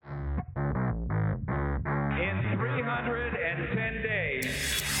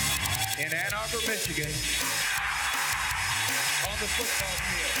Arbor, Michigan, on the football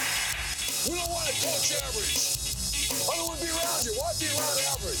field. We don't want to coach average. I don't want to be around you. Why be around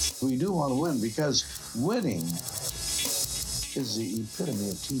average? We do want to win because winning is the epitome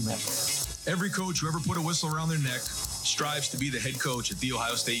of team effort. Every coach who ever put a whistle around their neck strives to be the head coach at The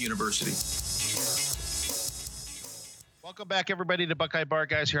Ohio State University. Welcome back, everybody, to Buckeye Bar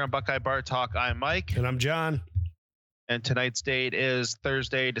Guys here on Buckeye Bar Talk. I'm Mike. And I'm John. And tonight's date is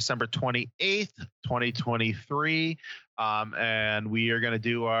Thursday, December 28th, 2023. And we are going to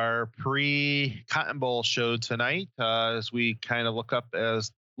do our pre-Cotton Bowl show tonight as we kind of look at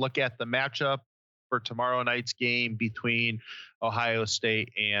the matchup for tomorrow night's game between Ohio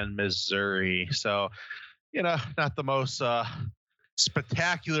State and Missouri. So, not the most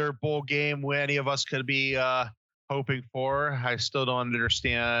spectacular bowl game any of us could be hoping for. I still don't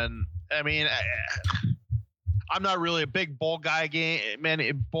understand. I mean, I'm not really a big bowl guy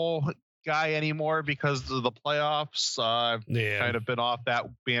anymore because of the playoffs. I've kind of been off that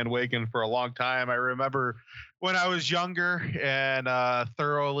bandwagon for a long time. I remember when I was younger and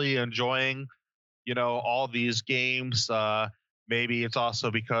thoroughly enjoying, all these games. Maybe it's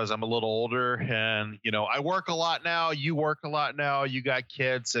also because I'm a little older and, I work a lot now. You work a lot now. You got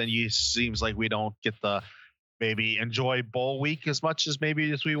kids, and seems like we don't get the maybe enjoy bowl week as much as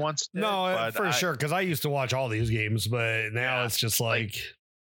maybe as we once did. No, for sure. Because I used to watch all these games, but now it's just like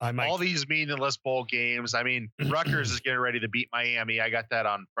all these meaningless bowl games. I mean, Rutgers is getting ready to beat Miami. I got that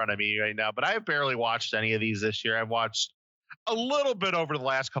on front of me right now, but I have barely watched any of these this year. I've watched a little bit over the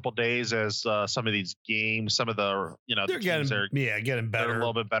last couple of days as some of these games, some of the, they're the getting better, a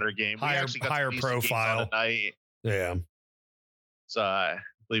little bit better game. Higher profile. Yeah. So I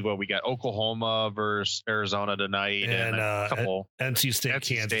believe we got Oklahoma versus Arizona tonight, and a couple NC State,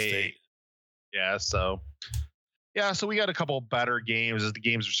 Kansas State. Yeah. So we got a couple better games as the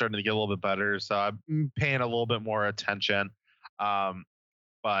games are starting to get a little bit better. So I'm paying a little bit more attention.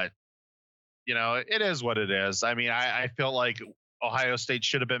 But it is what it is. I mean, I feel like Ohio State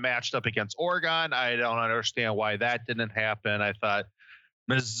should have been matched up against Oregon. I don't understand why that didn't happen. I thought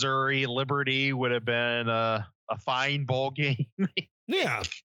Missouri Liberty would have been a fine bowl game. Yeah.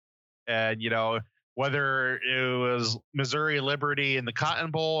 And, whether it was Missouri Liberty in the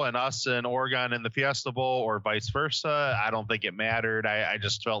Cotton Bowl and us in Oregon in the Fiesta Bowl or vice versa, I don't think it mattered. I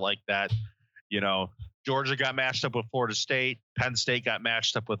just felt like that, Georgia got matched up with Florida State. Penn State got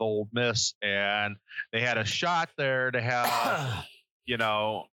matched up with Ole Miss, and they had a shot there to have,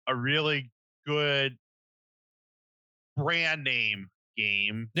 a really good brand name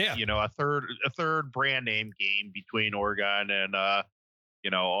game. Yeah. A third brand name game between Oregon and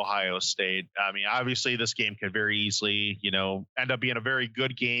Ohio State. I mean, obviously this game could very easily, end up being a very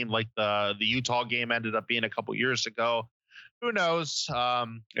good game like the Utah game ended up being a couple years ago. Who knows?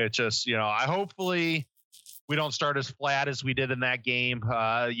 It's just, I hopefully we don't start as flat as we did in that game.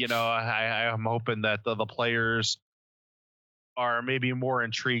 I'm hoping that the players are maybe more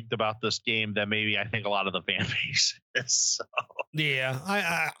intrigued about this game than maybe I think a lot of the fan base is. So. Yeah,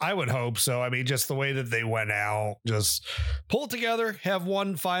 I would hope so. I mean, just the way that they went out, just pull it together, have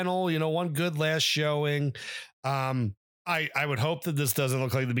one final, one good last showing. I would hope that this doesn't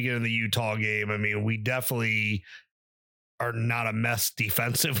look like the beginning of the Utah game. I mean, we definitely are not a mess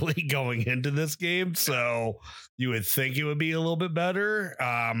defensively going into this game, so you would think it would be a little bit better.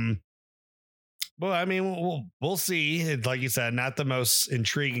 But I mean, we'll see. It's, like you said, not the most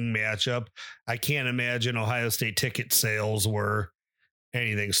intriguing matchup. I can't imagine Ohio State ticket sales were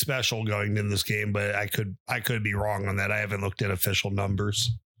anything special going into this game, but I could be wrong on that. I haven't looked at official numbers.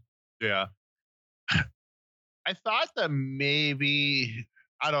 Yeah. I thought that maybe,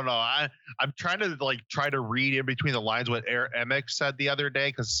 I don't know. I'm trying to read in between the lines what Eric Emick said the other day,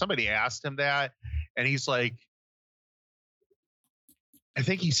 because somebody asked him that, and he's like, I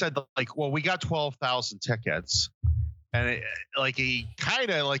think he said well, we got 12,000 tickets, and he kind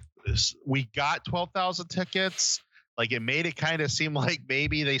of we got 12,000 tickets. Like it made it kind of seem like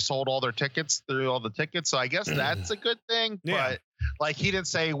maybe they sold all their tickets through all the tickets. So I guess that's a good thing. Yeah. But he didn't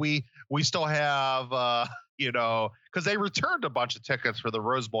say we still have, because they returned a bunch of tickets for the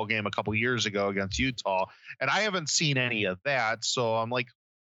Rose Bowl game a couple years ago against Utah, and I haven't seen any of that. So I'm like,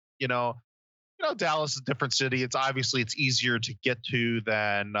 Dallas is a different city. It's easier to get to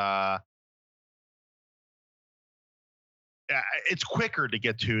than it's quicker to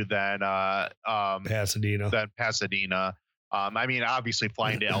get to than Pasadena. I mean, obviously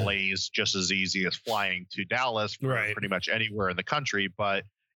flying to LA is just as easy as flying to Dallas for pretty much anywhere in the country. But,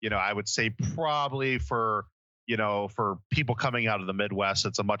 I would say probably for people coming out of the Midwest,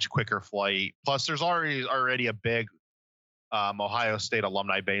 it's a much quicker flight. Plus there's already a big Ohio State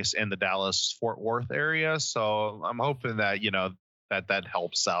alumni base in the Dallas Fort Worth area. So I'm hoping that, that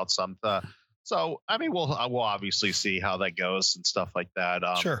helps out some. So, I mean, we'll obviously see how that goes and stuff like that.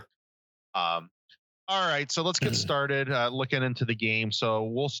 Sure. All right, so let's get started looking into the game. So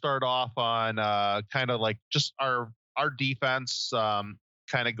we'll start off on kind of like just our defense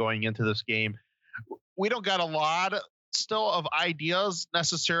kind of going into this game. We don't got a lot still of ideas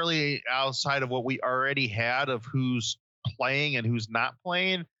necessarily outside of what we already had of who's playing and who's not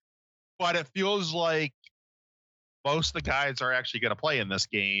playing, but it feels like most of the guys are actually going to play in this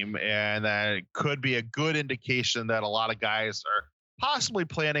game, and that could be a good indication that a lot of guys are possibly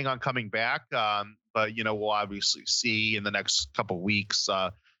planning on coming back. But we'll obviously see in the next couple of weeks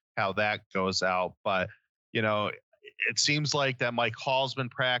how that goes out. But it seems like that Mike Hall's been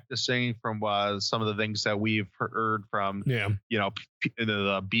practicing from some of the things that we've heard from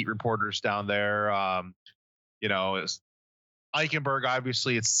the beat reporters down there. Eichenberg,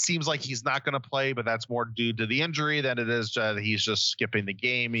 obviously, it seems like he's not going to play, but that's more due to the injury than it is that he's just skipping the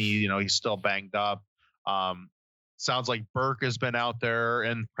game. He's still banged up. Sounds like Burke has been out there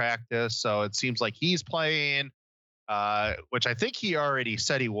in practice, so it seems like he's playing, which I think he already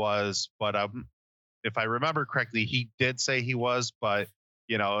said he was. But if I remember correctly, he did say he was. But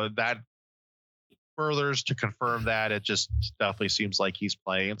that furthers to confirm that. It just definitely seems like he's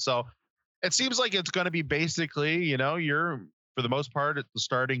playing. So it seems like it's going to be basically, you're for the most part at the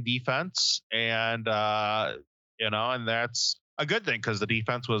starting defense, and and that's a good thing because the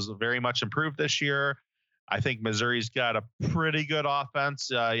defense was very much improved this year. I think Missouri's got a pretty good offense.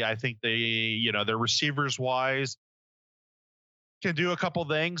 I think their receivers wise can do a couple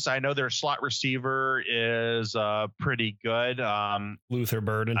things. I know their slot receiver is pretty good. Luther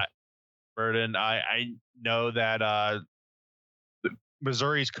Burden. I know that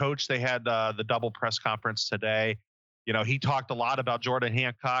Missouri's coach, they had the double press conference today. He talked a lot about Jordan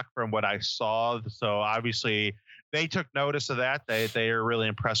Hancock from what I saw. So obviously they took notice of that. They are really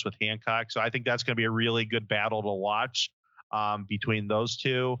impressed with Hancock. So I think that's going to be a really good battle to watch between those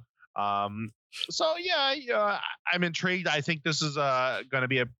two. I'm intrigued. I think this is going to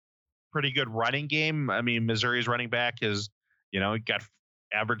be a pretty good running game. I mean, Missouri's running back is, he got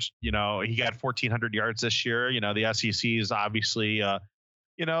average, he got 1,400 yards this year. The SEC is obviously,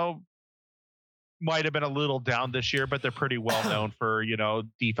 might have been a little down this year, but they're pretty well known for,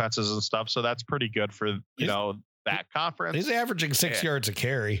 defenses and stuff. So that's pretty good for, that conference. He's averaging 6 yards a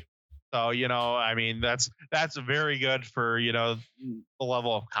carry. So, I mean, that's very good for, the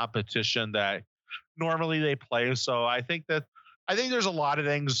level of competition that normally they play. So I think there's a lot of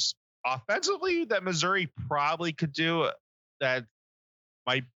things offensively that Missouri probably could do that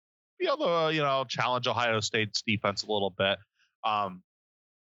might be able to, challenge Ohio State's defense a little bit.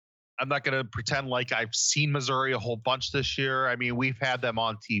 I'm not going to pretend like I've seen Missouri a whole bunch this year. I mean, we've had them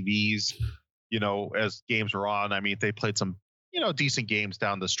on TVs, as games were on. I mean, they played some, decent games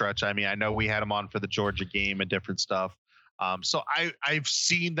down the stretch. I mean, I know we had them on for the Georgia game and different stuff. So I've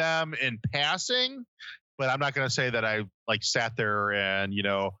seen them in passing, but I'm not going to say that I sat there and,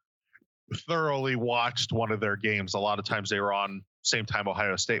 thoroughly watched one of their games. A lot of times they were on same time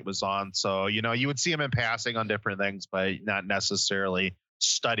Ohio State was on. So, you would see them in passing on different things, but not necessarily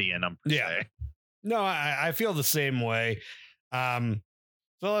studying them. Yeah. No, I feel the same way. So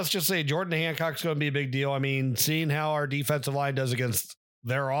let's just say Jordan Hancock's going to be a big deal. I mean, seeing how our defensive line does against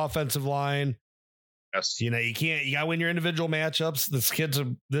their offensive line. Yes. You got to win your individual matchups.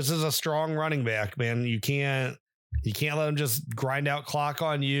 This is a strong running back, man. You can't let him just grind out clock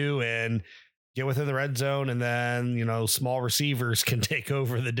on you and get within the red zone. And then, small receivers can take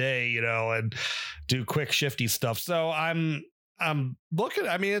over the day, and do quick shifty stuff. So I'm looking,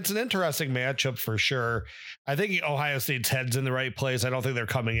 I mean, it's an interesting matchup for sure. I think Ohio State's head's in the right place. I don't think they're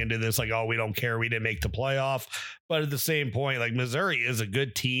coming into this like, oh, we don't care, we didn't make the playoff. But at the same point, Missouri is a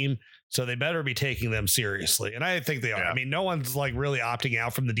good team, so they better be taking them seriously. And I think they are. Yeah. I mean, no one's really opting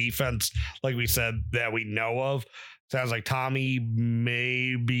out from the defense, like we said, that we know of. Sounds like Tommy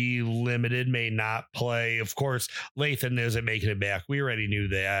may be limited, may not play. Of course, Lathan isn't making it back. We already knew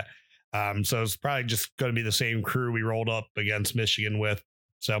that. So it's probably just going to be the same crew we rolled up against Michigan with.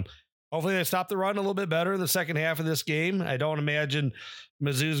 So hopefully they stop the run a little bit better in the second half of this game. I don't imagine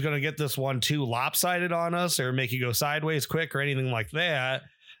Mizzou's going to get this one too lopsided on us or make you go sideways quick or anything like that.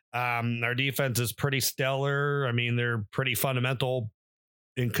 Our defense is pretty stellar. I mean, they're pretty fundamental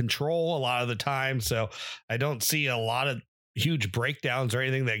in control a lot of the time. So I don't see a lot of huge breakdowns or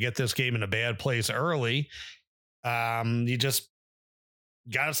anything that get this game in a bad place early. You just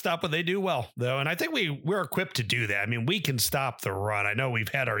got to stop what they do well, though. And I think we're equipped to do that. I mean, we can stop the run. I know we've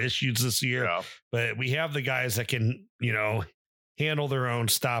had our issues this year, but we have the guys that can, handle their own,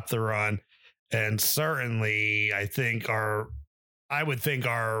 stop the run. And certainly I would think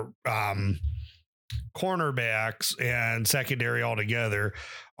our cornerbacks and secondary altogether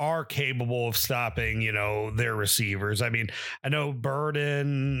are capable of stopping, their receivers. I mean, I know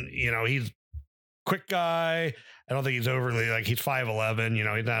Burden, he's a quick guy. I don't think he's overly he's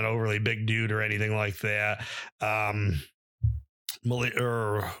 5'11", he's not overly big dude or anything like that.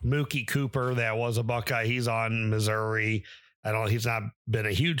 Mookie Cooper, that was a Buckeye. He's on Missouri. He's not been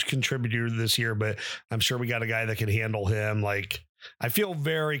a huge contributor this year, but I'm sure we got a guy that can handle him. I feel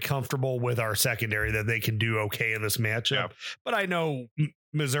very comfortable with our secondary that they can do okay in this matchup, but I know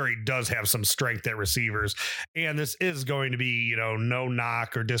Missouri does have some strength at receivers, and this is going to be, no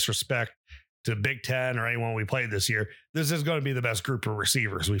knock or disrespect to Big Ten or anyone we played this year. This is going to be the best group of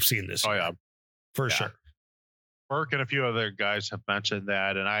receivers we've seen this year. Oh yeah, for sure. Burke and a few other guys have mentioned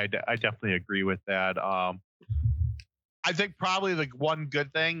that, and I definitely agree with that. I think probably the one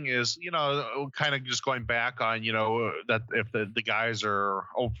good thing is, kind of just going back on, that if the guys are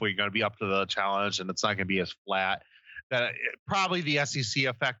hopefully going to be up to the challenge and it's not going to be as flat, that probably the SEC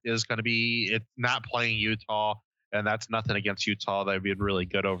effect is going to be it not playing Utah. And that's nothing against Utah. They've been really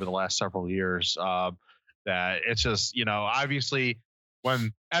good over the last several years. That it's just, obviously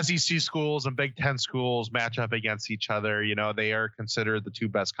when SEC schools and Big Ten schools match up against each other, they are considered the two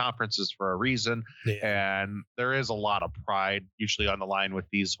best conferences for a reason. Yeah. And there is a lot of pride usually on the line with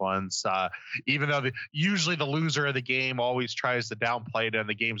these ones. Even though usually the loser of the game always tries to downplay it and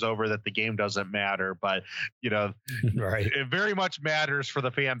the game's over, that the game doesn't matter. But, right. It very much matters for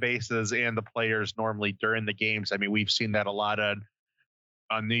the fan bases and the players normally during the games. I mean, we've seen that a lot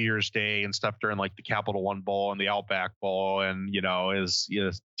on New Year's Day and stuff during the Capital One Bowl and the Outback Bowl. And, as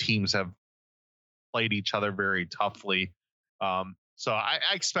teams have played each other very toughly. So I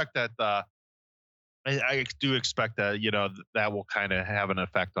expect that, I do expect that, that will kind of have an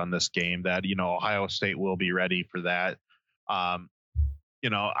effect on this game, that, Ohio State will be ready for that.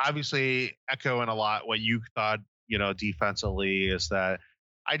 Obviously echoing a lot what you thought, defensively, is that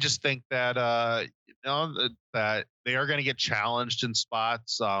I just think that, that they are going to get challenged in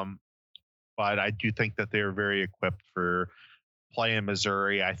spots. But I do think that they're very equipped for playing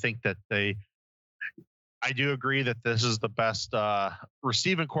Missouri. I think that I do agree that this is the best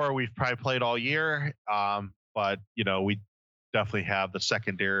receiving core we've probably played all year. But, we definitely have the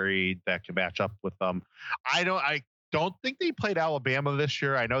secondary that can match up with them. I don't think they played Alabama this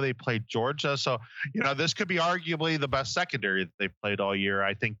year. I know they played Georgia. So, this could be arguably the best secondary that they've played all year.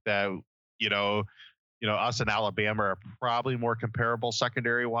 I think that, us and Alabama are probably more comparable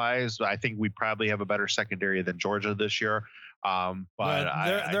secondary wise. I think we probably have a better secondary than Georgia this year.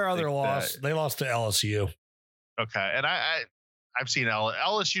 But their other loss, they lost to LSU. Okay. And I've seen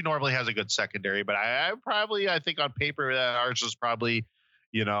LSU normally has a good secondary, but I think on paper that ours is probably,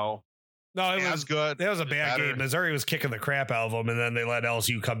 no, it was good. That was a bad game. Missouri was kicking the crap out of them, and then they let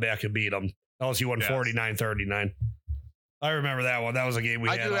LSU come back and beat them. LSU won 49-39. I remember that one. That was a game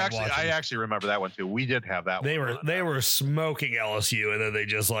I actually remember that one too. We did have that one. They were smoking LSU, and then they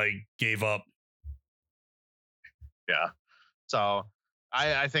just gave up. Yeah. So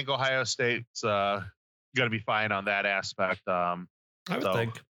I think Ohio State's going to be fine on that aspect. I would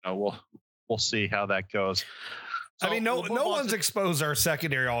think. We'll see how that goes. So I mean, no one's exposed our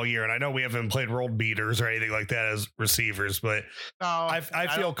secondary all year, and I know we haven't played world beaters or anything like that as receivers, but I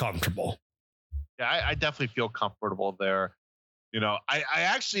feel comfortable. Yeah, I definitely feel comfortable there. I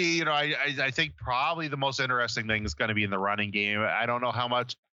actually, I think probably the most interesting thing is going to be in the running game. I don't know how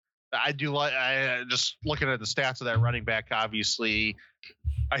much I do just looking at the stats of that running back. Obviously,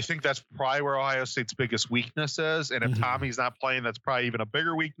 I think that's probably where Ohio State's biggest weakness is. And if Tommy's not playing, that's probably even a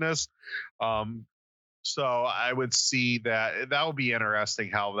bigger weakness. So I would see that would be interesting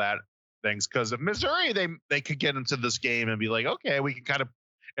how that things, because if Missouri, they could get into this game and be like, okay, we can kind of,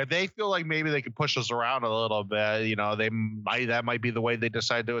 if they feel like maybe they could push us around a little bit, that might be the way they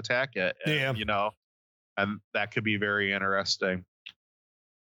decide to attack it. Yeah. And that could be very interesting.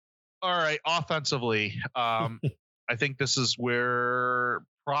 All right. Offensively, I think this is where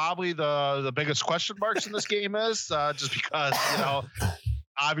probably the biggest question marks in this game is, just because,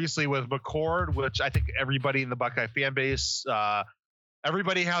 obviously with McCord, which I think everybody in the Buckeye fan base,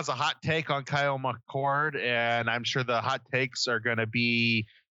 everybody has a hot take on Kyle McCord, and I'm sure the hot takes are going to be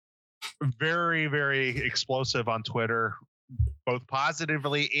very, very explosive on Twitter, both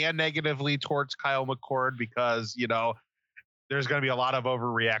positively and negatively towards Kyle McCord, because, there's going to be a lot of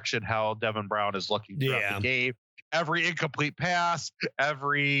overreaction how Devin Brown is looking throughout the game. every incomplete pass,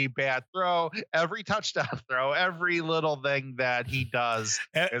 every bad throw, every touchdown throw, every little thing that he does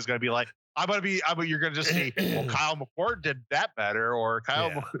is going to be like, you're going to just see, well, Kyle McCord did that better, or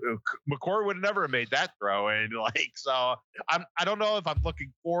McCord would never have made that throw. And like, so I don't know if I'm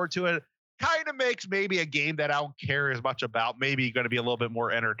looking forward to it. Kind of makes maybe a game that I don't care as much about, maybe going to be a little bit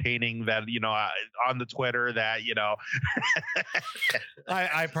more entertaining than, on the Twitter that,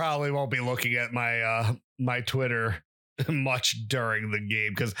 I probably won't be looking at my Twitter much during the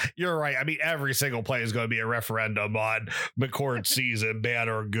game, because you're right. I mean, every single play is going to be a referendum on McCord's season, bad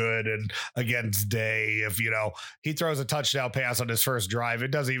or good, and against Day. If he throws a touchdown pass on his first drive,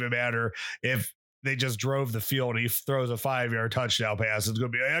 it doesn't even matter if they just drove the field. He throws a 5-yard touchdown pass. It's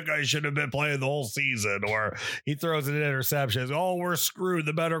going to be, that guy shouldn't have been playing the whole season. Or he throws an interception. Oh, we're screwed.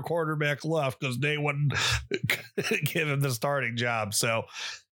 The better quarterback left because they wouldn't give him the starting job. So,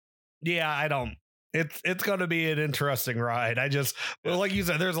 yeah, it's going to be an interesting ride. Like you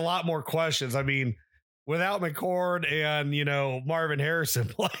said, there's a lot more questions. I mean, without McCord and, Marvin Harrison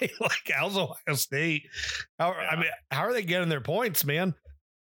playing, like, how's Ohio State? How are they getting their points, man?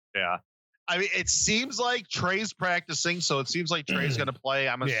 Yeah. I mean, it seems like Trey's practicing, so it seems like Trey's going to play.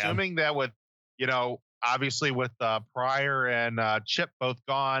 I'm assuming that with, obviously with Pryor and Chip both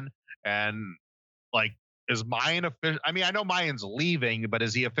gone, and like, is Mayan official? I mean, I know Mayan's leaving, but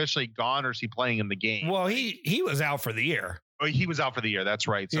is he officially gone, or is he playing in the game? Well, he was out for the year. Oh, he was out for the year. That's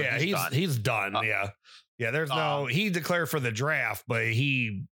right. So yeah, he's done. Yeah. There's he declared for the draft, but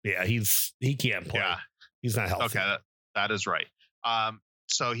he can't play. Yeah. He's not healthy. Okay, that is right.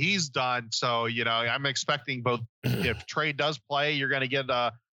 So he's done. So, I'm expecting both. If Trey does play, you're going to get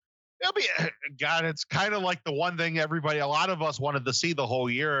it's kind of like the one thing a lot of us wanted to see the whole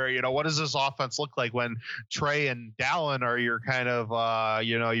year. What does this offense look like when Trey and Dallin are your kind of,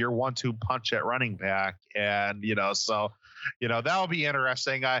 your 1-2 punch at running back? And, so, that'll be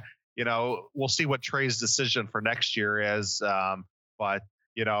interesting. We'll see what Trey's decision for next year is. But,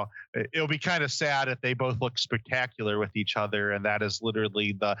 it'll be kind of sad if they both look spectacular with each other. And that is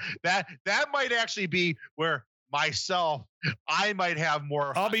literally that might actually be where I might have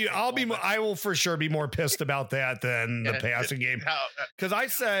more. I will for sure be more pissed about that than the passing game. Cause I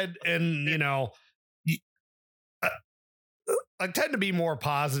said, and I tend to be more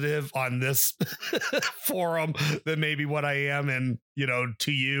positive on this forum than maybe what I am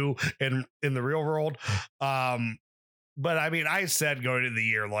to you and in the real world. But I mean, I said going into the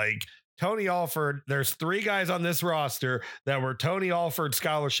year, like, Tony Alford, there's 3 guys on this roster that were Tony Alford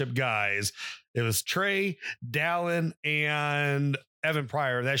scholarship guys. It was Trey, Dallin, and Evan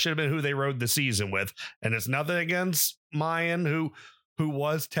Pryor. That should have been who they rode the season with. And it's nothing against Mayan, who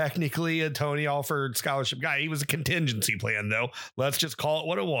was technically a Tony Alford scholarship guy. He was a contingency plan, though. Let's just call it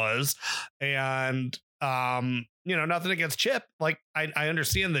what it was. And, nothing against Chip. Like, I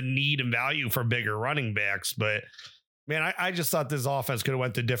understand the need and value for bigger running backs, but man, I just thought this offense could have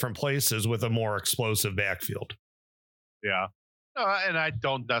went to different places with a more explosive backfield. Yeah. And I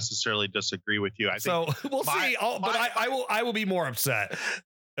don't necessarily disagree with you. We'll see. I will be more upset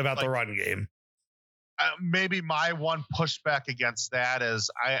about the run game. Maybe my one pushback against that is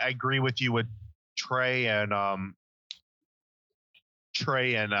I agree with you with Trey and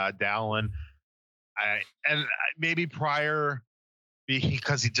Dallin. And maybe Pryor,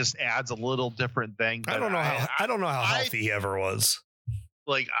 because he just adds a little different thing. I don't know how healthy he ever was.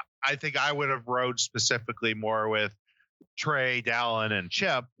 Like, I think I would have rode specifically more with Trey, Dallin, and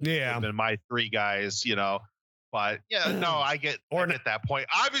Chip. Yeah. Than my 3 guys, But I get at that point.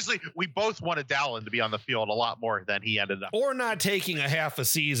 Obviously, we both wanted Dallin to be on the field a lot more than he ended up. Or not taking a half a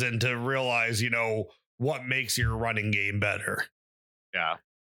season to realize, what makes your running game better. Yeah.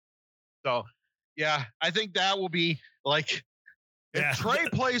 So, yeah, I think that will be like, if Trey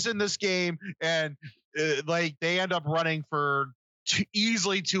plays in this game and they end up running for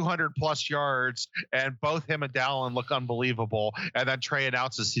easily 200 plus yards, and both him and Dallin look unbelievable, and then Trey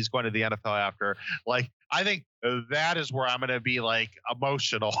announces he's going to the NFL after, like, I think that is where I'm going to be like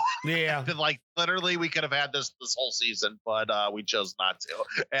emotional. Yeah. Like, literally we could have had this whole season, but we chose not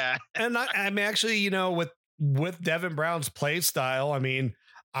to. And I'm actually, with Devin Brown's play style, I mean,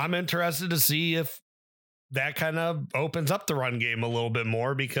 I'm interested to see if that kind of opens up the run game a little bit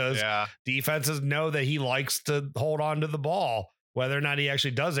more, because defenses know that he likes to hold on to the ball. Whether or not he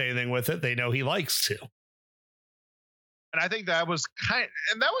actually does anything with it, they know he likes to. And I think that was kind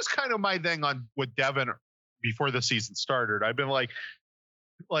of my thing with Devin before the season started. I've been like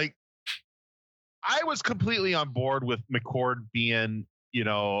I was completely on board with McCord being,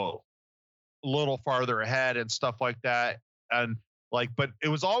 a little farther ahead and stuff like that. And but it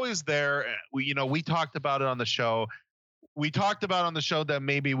was always there. We talked about it on the show. We talked about on the show that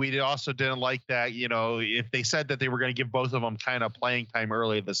maybe we also didn't like that, if they said that they were going to give both of them kind of playing time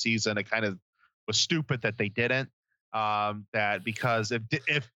early in the season, it kind of was stupid that they didn't. That because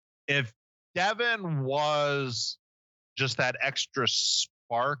if Devin was just that extra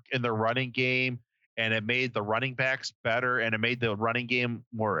spark in the running game, and it made the running backs better, and it made the running game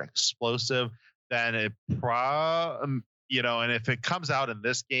more explosive, then and if it comes out in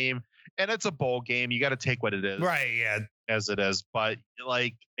this game, and it's a bowl game, you got to take what it is, right? Yeah, as it is. But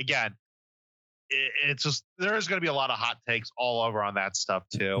again, it's just there's going to be a lot of hot takes all over on that stuff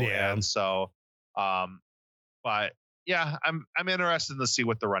too. Yeah. And so, but yeah, I'm interested to see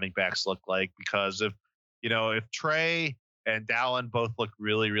what the running backs look like, because if Trey and Dallin both look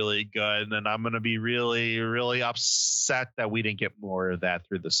really, really good, then I'm going to be really, really upset that we didn't get more of that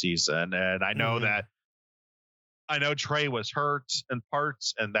through the season. And I know I know Trey was hurt in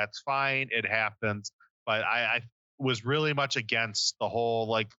parts, and that's fine. It happens. But I was really much against the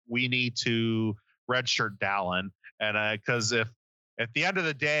whole, we need to redshirt Dallin. And because if at the end of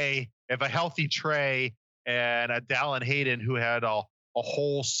the day, if a healthy Trey and a Dallin Hayden who had a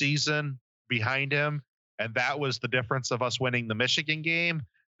whole season behind him, and that was the difference of us winning the Michigan game,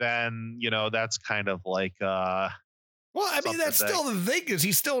 then, that's kind of well, I mean, that's still the thing, is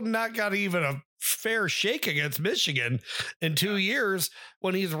he's still not got even a fair shake against Michigan in 2 years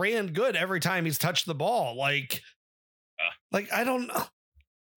when he's ran good every time he's touched the ball. I don't know.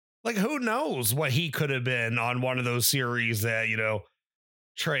 Who knows what he could have been on one of those series that,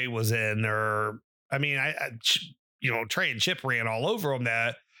 Trey was in, or, I mean, Trey and Chip ran all over him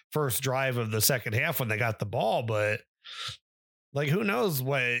that first drive of the second half when they got the ball, but who knows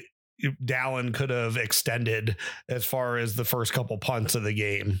what Dallin could have extended as far as the first couple punts of the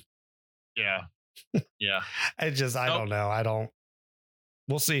game. Yeah. Yeah. I don't know.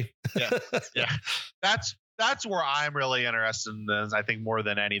 We'll see. Yeah. Yeah. That's where I'm really interested in this, I think, more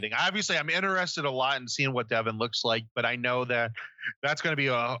than anything. Obviously, I'm interested a lot in seeing what Devin looks like, but I know that that's going to be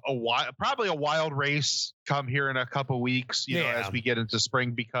probably a wild race come here in a couple weeks, as we get into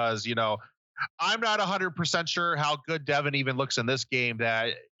spring, because, I'm not 100% sure how good Devin even looks in this game,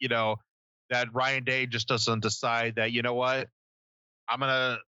 that, that Ryan Day just doesn't decide that, what,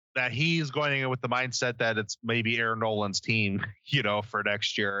 that he's going in with the mindset that it's maybe Aaron Nolan's team, for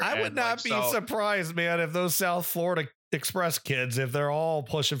next year. I would not be surprised, man, if those South Florida Express kids, if they're all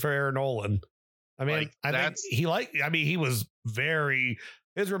pushing for Aaron Nolan. I mean, he was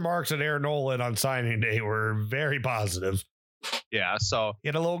his remarks at Aaron Nolan on signing day were very positive. Yeah. So he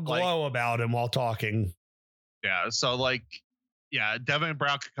had a little glow about him while talking. Yeah. So Devin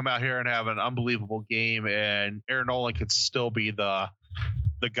Brown could come out here and have an unbelievable game, and Aaron Nolan could still be the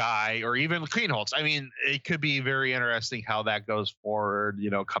guy, or even Kleinholz. I mean, it could be very interesting how that goes forward,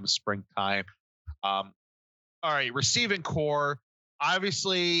 come springtime. All right. Receiving core.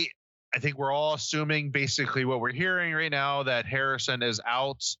 Obviously, I think we're all assuming basically what we're hearing right now, that Harrison is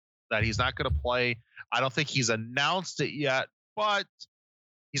out, that he's not going to play. I don't think he's announced it yet, but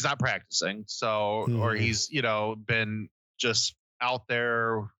he's not practicing. So, or he's, been just out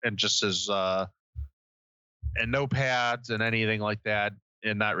there and just as, and no pads and anything like that,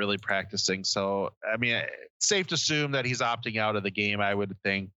 and not really practicing. So, I mean, it's safe to assume that he's opting out of the game, I would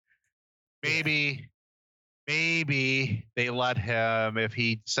think. Maybe they let him, if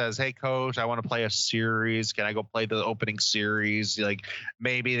he says, "Hey coach, I want to play a series. Can I go play the opening series?"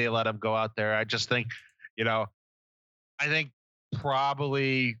 Maybe they let him go out there. I just think, I think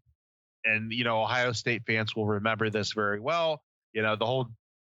probably, and Ohio State fans will remember this very well.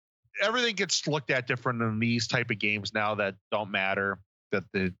 Everything gets looked at different in these type of games now that don't matter, that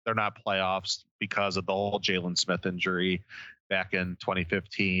they're not playoffs, because of the whole Jalen Smith injury back in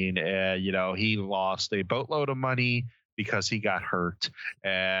 2015. And, he lost a boatload of money because he got hurt,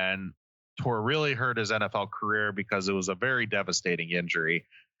 and really hurt his NFL career, because it was a very devastating injury.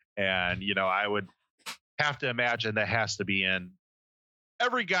 And, I would have to imagine that has to be in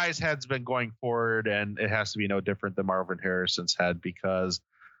every guy's head's been going forward, and it has to be no different than Marvin Harrison's head, because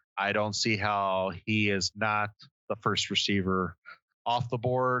I don't see how he is not the first receiver off the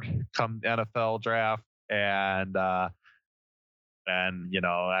board come NFL draft. And I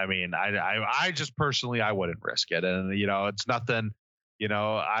mean, I just personally, I wouldn't risk it. And, it's nothing,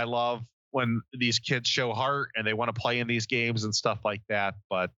 I love when these kids show heart and they want to play in these games and stuff like that.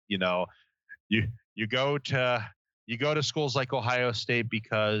 But, you go to schools like Ohio State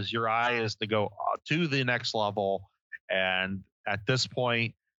because your eye is to go to the next level. And at this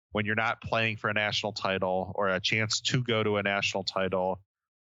point, when you're not playing for a national title or a chance to go to a national title,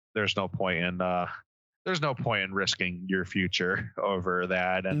 there's no point in there's no point in risking your future over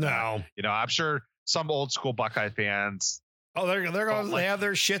that. And No. I'm sure some old school Buckeye fans. Oh, they're going to have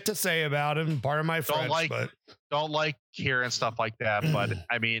their shit to say about him. Pardon my French, don't like hearing stuff like that. But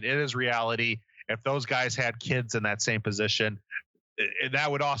I mean, it is reality. If those guys had kids in that same position,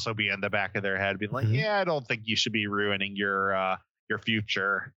 that would also be in the back of their head, being like, yeah, I don't think you should be ruining your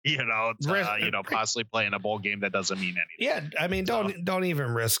future, possibly playing a bowl game that doesn't mean anything. Yeah, I mean, don't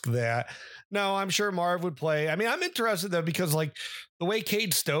even risk that. No, I'm sure Marv would play. I mean, I'm interested though, because like the way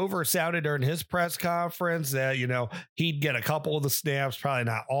Cade Stover sounded during his press conference that, he'd get a couple of the snaps, probably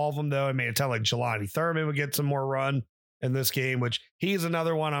not all of them though. I mean, it sounded like Jelani Thurman would get some more run in this game, which he's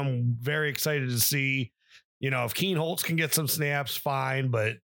another one I'm very excited to see. If Keen Holtz can get some snaps, fine.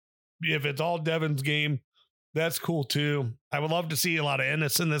 But if it's all Devin's game, that's cool too. I would love to see a lot of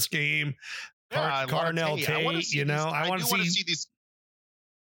Ennis in this game. Carnell Tate, I want to see these.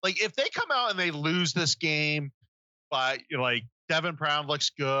 Like, if they come out and they lose this game, but like Devin Brown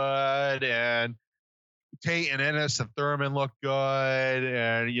looks good and Tate and Ennis and Thurman look good,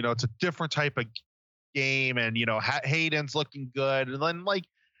 and it's a different type of game, and Hayden's looking good, and then like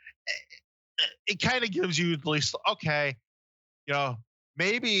it kind of gives you at least, okay,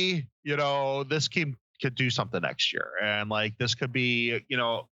 maybe this team could do something next year, and like this could be,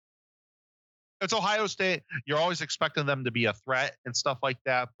 it's Ohio State. You're always expecting them to be a threat and stuff like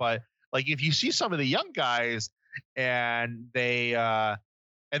that, but like if you see some of the young guys and they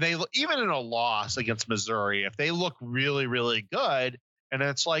even in a loss against Missouri, if they look really, really good, and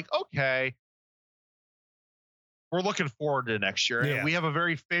it's like, okay, we're looking forward to next year. Yeah. And we have a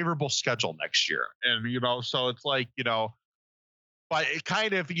very favorable schedule next year. And, so it's like, but it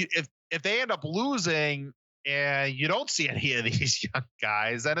kind of, if they end up losing and you don't see any of these young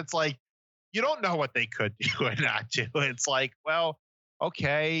guys, then it's like, you don't know what they could do and not do. It's like, well,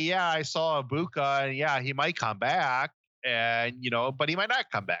 okay, yeah, I saw Abuka, and yeah, he might come back, and but he might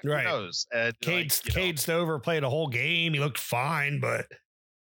not come back. Right. Who knows? And Cade Stover played a whole game. He looked fine, but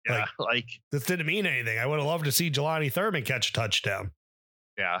yeah, like this didn't mean anything. I would have loved to see Jelani Thurman catch a touchdown.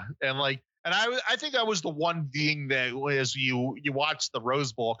 Yeah, and I think that was the one thing that was you watched the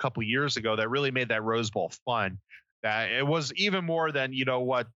Rose Bowl a couple years ago that really made that Rose Bowl fun. That it was even more than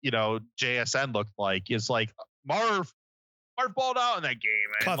what JSN looked like. It's like Marv balled out in that game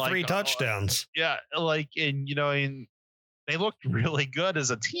and caught 3 touchdowns. Yeah, like and they looked really good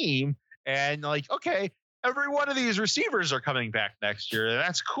as a team, and like, okay, every one of these receivers are coming back next year.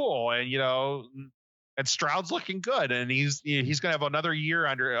 That's cool, and and Stroud's looking good, and he's gonna have a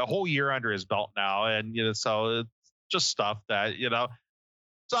whole year under his belt now, and so it's just stuff that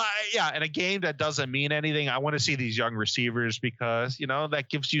So in a game that doesn't mean anything, I want to see these young receivers because that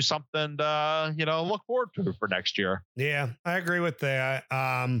gives you something to look forward to for next year. Yeah, I agree with that.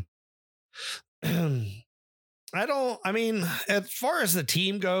 I mean, as far as the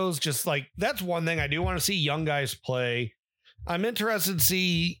team goes, just like that's one thing I do want to see young guys play. I'm interested to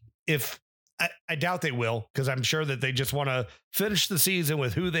see if I doubt they will, because I'm sure that they just want to finish the season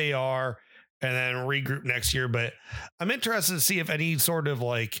with who they are and then regroup next year. But I'm interested to see if any sort of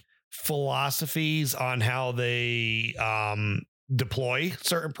like philosophies on how they deploy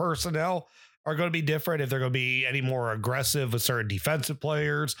certain personnel are going to be different, if they're going to be any more aggressive with certain defensive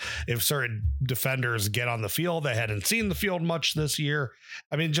players, if certain defenders get on the field that hadn't seen the field much this year.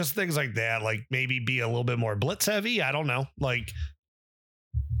 I mean, just things like that, like maybe be a little bit more blitz heavy. I don't know. Like,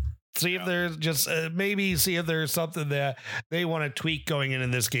 see if there's just see if there's something that they want to tweak going into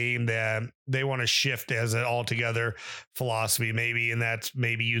this game, that they want to shift as an altogether philosophy, maybe. And that's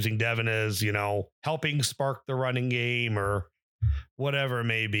maybe using Devin as, helping spark the running game or whatever it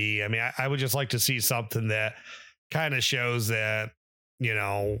may be. I mean, I would just like to see something that kind of shows that,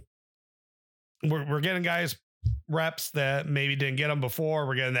 we're getting guys reps that maybe didn't get them before.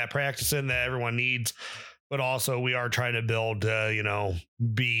 We're getting that practice in that everyone needs. But also we are trying to build,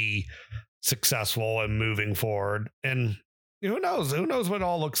 be successful and moving forward. And who knows what it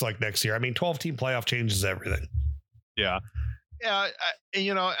all looks like next year. I mean, 12-team playoff changes everything. Yeah. Yeah.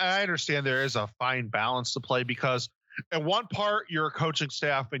 I understand there is a fine balance to play, because at one part you're a coaching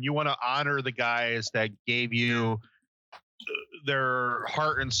staff and you want to honor the guys that gave you their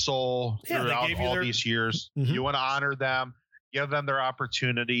heart and soul throughout all these years. Mm-hmm. You want to honor them, give them their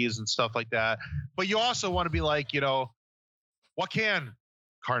opportunities and stuff like that. But you also want to be like, what can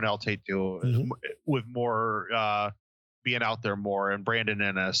Carnell Tate do with more being out there more, and Brandon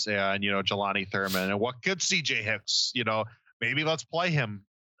Ennis and, Jelani Thurman, and what could CJ Hicks, maybe let's play him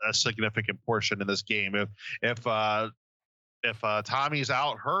a significant portion in this game. If Tommy's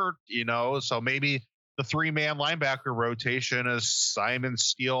out hurt, so maybe the 3-man linebacker rotation is Simon,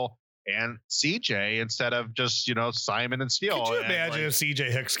 Steele, and CJ instead of just, Simon and Steele. Could you imagine if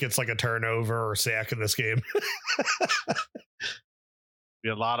CJ Hicks gets like a turnover or sack in this game? Be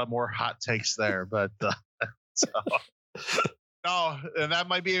a lot of more hot takes there, but no, and that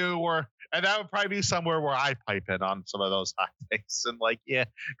might be and that would probably be somewhere where I pipe in on some of those hot takes and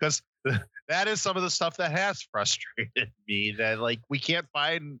because that is some of the stuff that has frustrated me, that we can't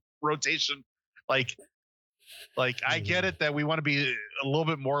find rotation. I get it that we want to be a little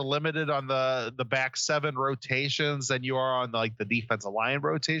bit more limited on the back seven rotations than you are on the defensive line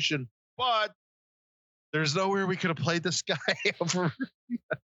rotation, but there's nowhere we could have played this guy over.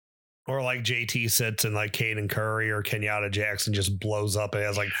 Or JT sits and Caden Curry or Kenyatta Jackson just blows up and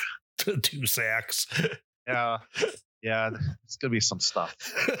has 2 sacks. Yeah, it's gonna be some stuff.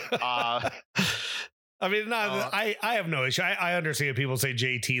 I mean, I have no issue. I understand people say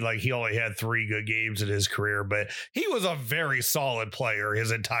JT he only had 3 good games in his career, but he was a very solid player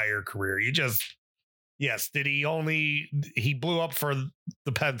his entire career. He blew up for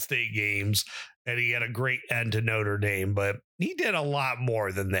the Penn State games and he had a great end to Notre Dame, but he did a lot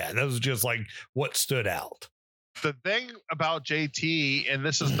more than that. That was just what stood out. The thing about JT, and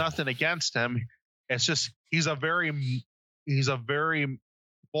this is nothing against him, it's just he's a very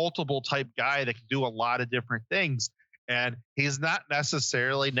multiple type guy that can do a lot of different things. And he's not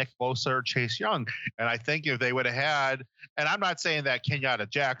necessarily Nick Bosa or Chase Young. And I think if they would have had, and I'm not saying that Kenyatta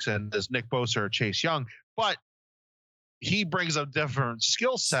Jackson is Nick Bosa or Chase Young, but he brings a different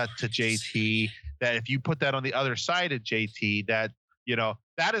skill set to JT, that if you put that on the other side of JT, that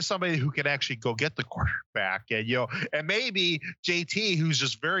that is somebody who can actually go get the quarterback. And and maybe JT, who's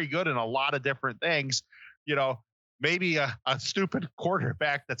just very good in a lot of different things, maybe a stupid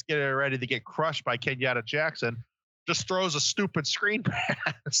quarterback that's getting ready to get crushed by Kenyatta Jackson just throws a stupid screen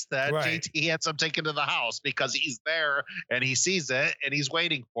pass that JT ends up taking to the house because he's there and he sees it and he's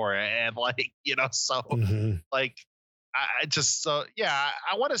waiting for it. And I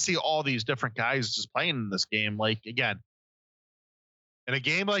want to see all these different guys just playing in this game. Again, in a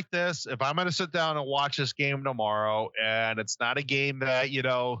game like this, if I'm going to sit down and watch this game tomorrow and it's not a game that,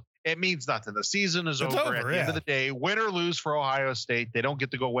 it means nothing. The season is over at the end of the day. Win or lose for Ohio State, they don't get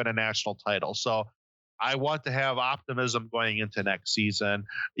to go win a national title. So I want to have optimism going into next season.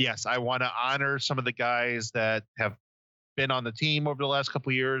 Yes, I want to honor some of the guys that have been on the team over the last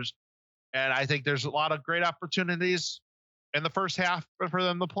couple of years. And I think there's a lot of great opportunities in the first half for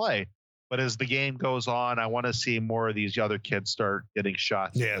them to play. But as the game goes on, I want to see more of these other kids start getting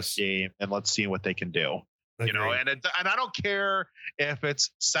shots in this game, and let's see what they can do. And I don't care if it's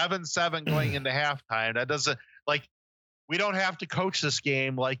 7-7 going into halftime. That doesn't we don't have to coach this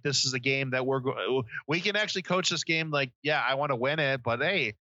game like this is a game that we can actually coach this game I want to win it, but hey,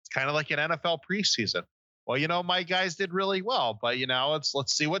 it's kind of like an NFL preseason. Well, my guys did really well, but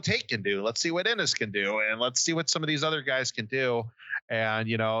let's see what Tate can do. Let's see what Ennis can do, and let's see what some of these other guys can do.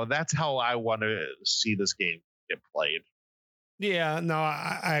 And that's how I want to see this game get played. Yeah, no,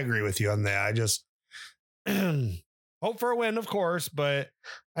 I agree with you on that. I just hope for a win, of course, but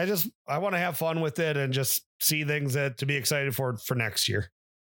I want to have fun with it and just see things to be excited for next year.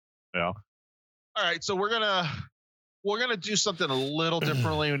 Yeah. All right, so we're gonna do something a little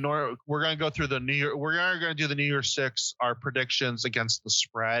differently. We're gonna go through we're gonna do the New Year's Six, our predictions against the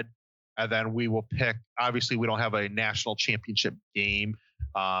spread, and then we will pick. Obviously, we don't have a national championship game,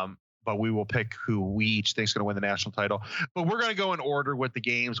 but we will pick who we each think is going to win the national title. But we're going to go in order with the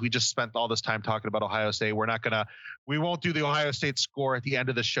games. We just spent all this time talking about Ohio State. We won't do the Ohio State score at the end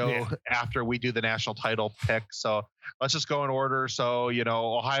of the show after we do the national title pick. So let's just go in order. So,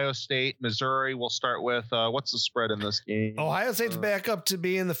 Ohio State, Missouri, we'll start with, what's the spread in this game? Ohio State's back up to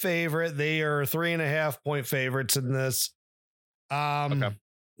being the favorite. They are 3.5 point favorites in this. Okay.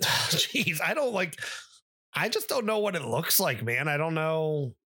 Geez, I just don't know what it looks like, man. I don't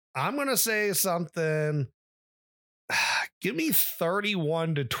know. I'm going to say something. Give me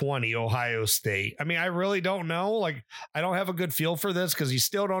 31-20 Ohio State. I mean, I really don't know. I don't have a good feel for this because you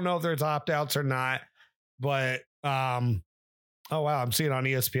still don't know if there's opt-outs or not. But, oh, wow. I'm seeing on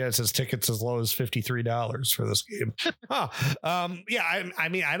ESPN, it says tickets as low as $53 for this game. Yeah, I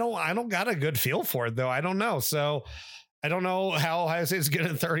mean, I don't got a good feel for it, though. I don't know. So I don't know how Ohio State's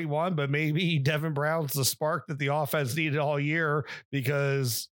getting 31, but maybe Devin Brown's the spark that the offense needed all year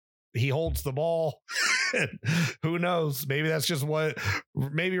because he holds the ball. Who knows? Maybe that's just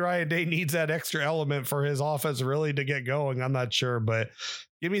maybe Ryan Day needs that extra element for his offense really to get going. I'm not sure, but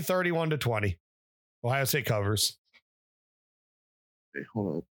give me 31-20. Ohio State covers. Okay,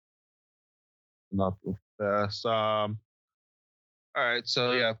 hold on. Not real fast. All right.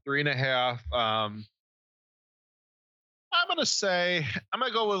 So yeah, 3.5. I'm going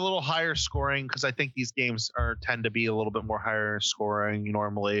to go with a little higher scoring because I think these games tend to be a little bit more higher scoring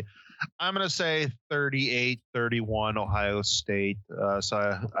normally. I'm going to say 38-31 Ohio State.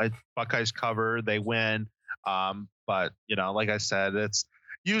 So Buckeyes cover, they win. But, like I said, it's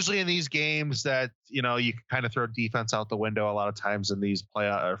usually in these games that, you can kind of throw defense out the window a lot of times in these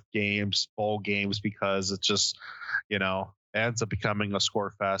playoff games, bowl games, because it's just, ends up becoming a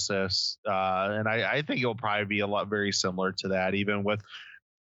score fest. And I think it'll probably be very similar to that, even with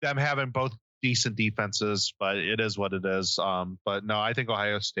them having both decent defenses, but it is what it is. But no, I think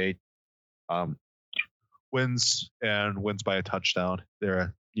Ohio State wins by a touchdown.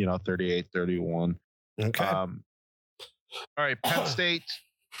 They're 38-31. Okay. All right, Penn State.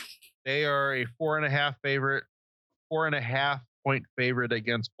 They are a 4.5 point favorite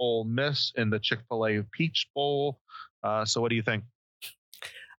against Ole Miss in the Chick-fil-A Peach Bowl. So what do you think?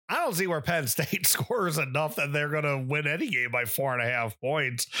 I don't see where Penn State scores enough that they're going to win any game by 4.5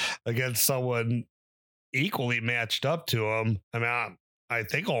 points against someone equally matched up to them. I mean, I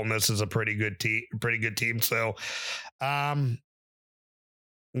think Ole Miss is a pretty good team. So,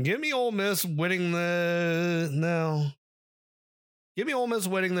 give me Ole Miss winning Give me Ole Miss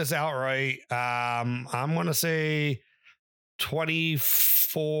winning this outright. I'm going to say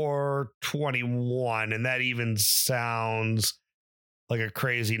 24-21, and that even sounds like a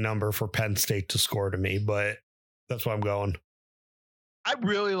crazy number for Penn State to score to me, but that's what I'm going. I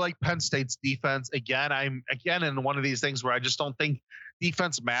really like Penn State's defense. Again, I'm in one of these things where I just don't think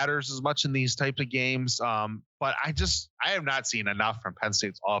defense matters as much in these types of games. But I have not seen enough from Penn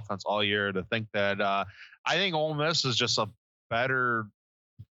State's offense all year to think that I think Ole Miss is just a better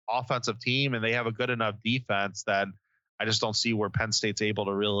offensive team, and they have a good enough defense that I just don't see where Penn State's able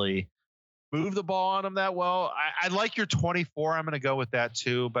to really move the ball on them that well. I like your 24. I'm going to go with that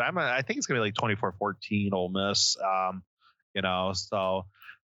too, but I think it's going to be like 24-14 Ole Miss. So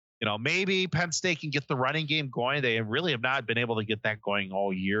maybe Penn State can get the running game going. They really have not been able to get that going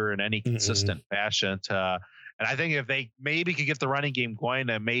all year in any consistent fashion. And I think if they maybe could get the running game going,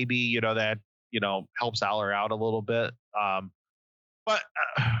 then maybe that helps Aller out a little bit. But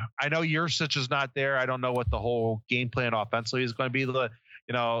I know Yursich is not there. I don't know what the whole game plan offensively is going to be. Let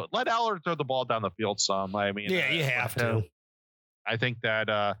Aller throw the ball down the field some. I mean, yeah, you have to. I think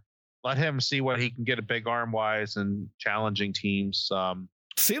that let him see what he can get a big arm wise and challenging teams.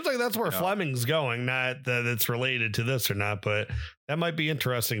 Seems like that's where Fleming's going. Not that it's related to this or not, but that might be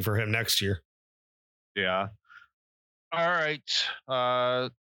interesting for him next year. Yeah. All right.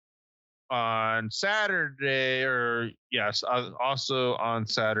 On Saturday, also on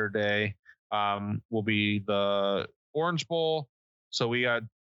Saturday, will be the Orange Bowl. So we got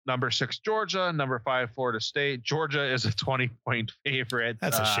number 6 Georgia, number 5 Florida State. Georgia is a 20-point favorite.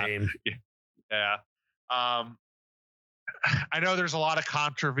 That's a shame. Yeah. I know there's a lot of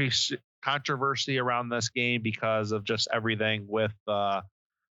controversy around this game because of just everything with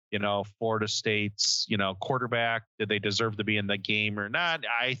Florida State's, quarterback. Did they deserve to be in the game or not?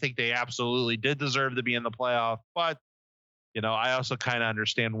 I think they absolutely did deserve to be in the playoff. But, I also kind of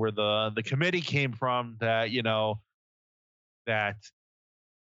understand where the committee came from that,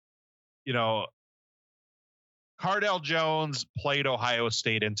 Cardell Jones played Ohio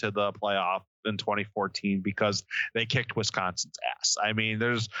State into the playoff in 2014 because they kicked Wisconsin's ass. I mean,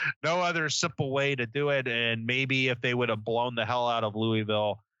 there's no other simple way to do it. And maybe if they would have blown the hell out of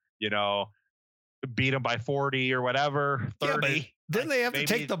Louisville, beat them by 40 or whatever, 30. Yeah, but didn't they have to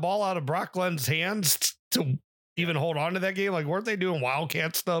take the ball out of Brock Glenn's hands to even hold on to that game? Like, weren't they doing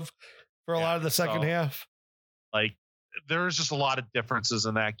Wildcat stuff for a lot of the second half? Like, there's just a lot of differences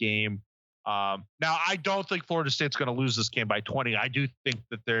in that game. Now, I don't think Florida State's going to lose this game by 20. I do think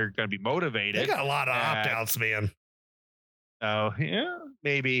that they're going to be motivated. They got a lot of opt-outs, man. Oh, yeah,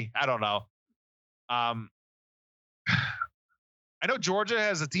 maybe. I don't know. I know Georgia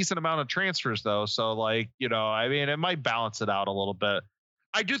has a decent amount of transfers, though. So, it might balance it out a little bit.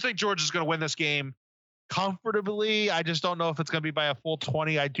 I do think Georgia's going to win this game comfortably. I just don't know if it's going to be by a full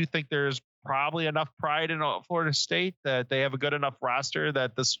 20. I do think there's probably enough pride in Florida State that they have a good enough roster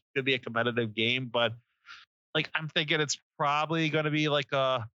that this could be a competitive game. But, I'm thinking it's probably going to be like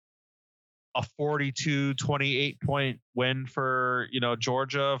a 42-28 point win for,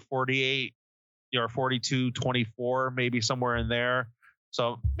 Georgia, 48. 42-24, maybe somewhere in there.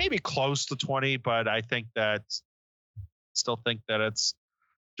 So maybe close to 20, but I still think that it's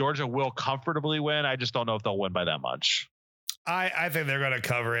Georgia will comfortably win. I just don't know if they'll win by that much. I think they're going to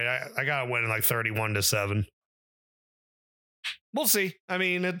cover it. I got to win like 31-7. We'll see. I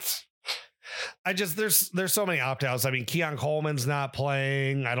mean, there's so many opt-outs. I mean, Keon Coleman's not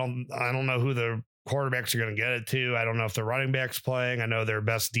playing. I don't know who the quarterbacks are going to get it too. I don't know if the running back's playing. I know their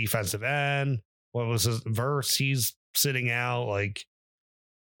best defensive end. What was his verse? He's sitting out. Like,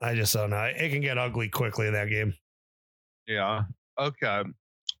 I just don't know. It can get ugly quickly in that game. Yeah. Okay.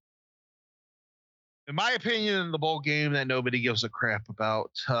 In my opinion, the bowl game that nobody gives a crap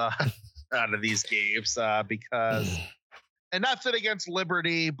about out of these games because, and nothing against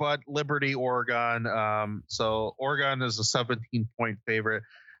Liberty, but Liberty, Oregon. So Oregon is a 17-point favorite.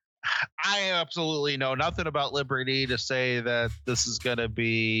 I absolutely know nothing about Liberty to say that this is going to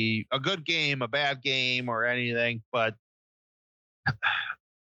be a good game, a bad game, or anything, but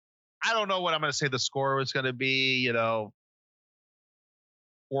I don't know what I'm going to say the score was going to be,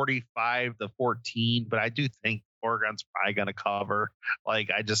 45-14, but I do think Oregon's probably going to cover.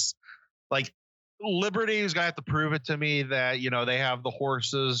 Liberty is going to have to prove it to me that, they have the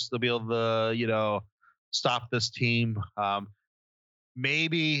horses to be able to, stop this team.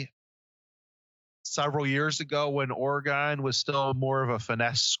 Maybe several years ago when Oregon was still more of a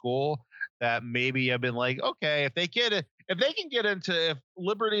finesse school, that maybe I've been like, okay, if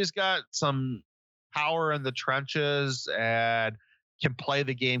Liberty's got some power in the trenches and can play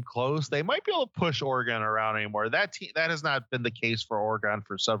the game close, they might be able to push Oregon around anymore. That has not been the case for Oregon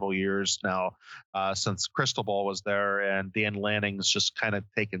for several years now, since Cristobal was there and Dan Lanning's just kind of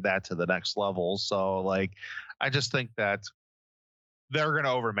taken that to the next level. So I just think that they're going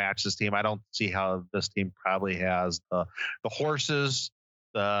to overmatch this team. I don't see how this team probably has the horses,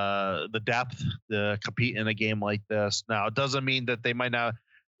 the depth to compete in a game like this. Now, it doesn't mean that they might not.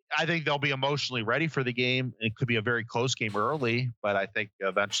 I think they'll be emotionally ready for the game. It could be a very close game early, but I think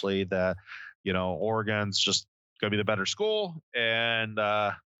eventually Oregon's just going to be the better school and,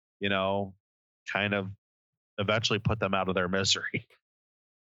 kind of eventually put them out of their misery.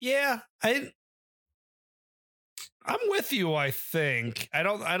 Yeah, I'm with you. I think I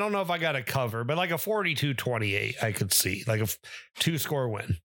don't know if I got a cover, but like a 42-28, I could see like a 2-score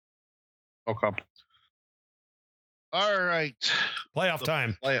win. Okay. All right. Playoff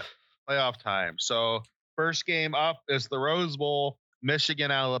time. Playoff time. So first game up is the Rose Bowl, Michigan,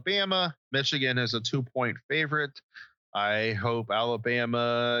 Alabama. Michigan is a 2-point favorite. I hope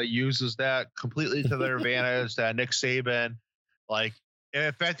Alabama uses that completely to their advantage. That Nick Saban,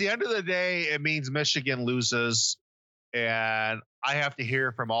 if at the end of the day it means Michigan loses, and I have to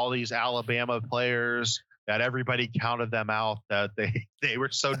hear from all these Alabama players that everybody counted them out, that they were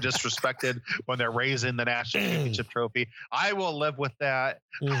so disrespected when they're raising the national championship trophy, I will live with that.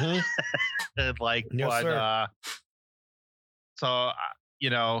 Mm-hmm. Yes, sir.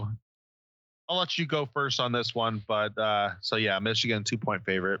 I'll let you go first on this one, but Michigan 2-point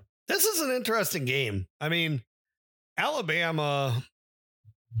favorite. This is an interesting game. I mean, Alabama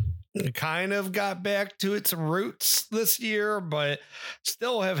kind of got back to its roots this year, but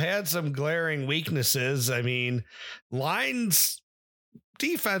still have had some glaring weaknesses. I mean, lines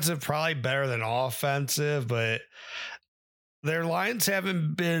defensive probably better than offensive, but their lines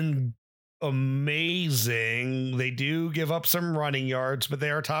haven't been amazing. They do give up some running yards, but they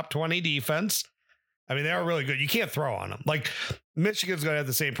are top 20 defense. I mean, they are really good. You can't throw on them. Like, Michigan's going to have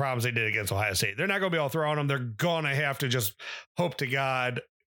the same problems they did against Ohio State. They're not going to be able to throw on them. They're going to have to just hope to God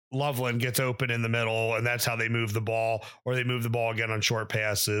Loveland gets open in the middle, and that's how they move the ball, or they move the ball again on short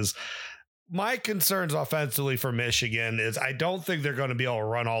passes. My concerns offensively for Michigan is I don't think they're going to be able to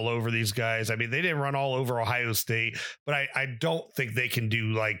run all over these guys. I mean, they didn't run all over Ohio State, but I don't think they can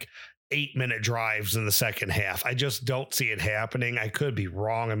do 8-minute drives in the second half. I just don't see it happening. I could be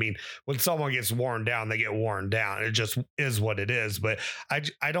wrong. I mean, when someone gets worn down, they get worn down. It just is what it is. But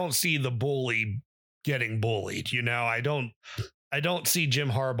I don't see the bully getting bullied. I don't see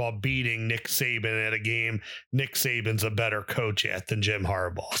Jim Harbaugh beating Nick Saban at a game Nick Saban's a better coach at than Jim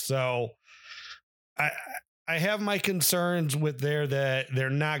Harbaugh. So I have my concerns with that they're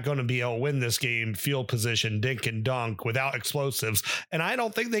not going to be able to win this game field position, dink and dunk without explosives. And I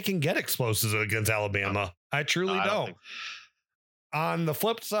don't think they can get explosives against Alabama. I truly don't. On the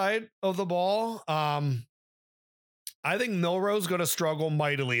flip side of the ball, I think Milroe's going to struggle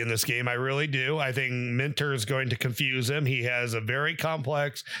mightily in this game. I really do. I think Minter is going to confuse him. He has a very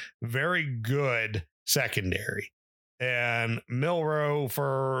complex, very good secondary. And Milroe,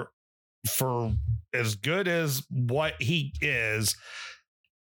 for as good as what he is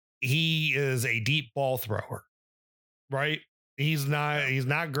a deep ball thrower, right? He's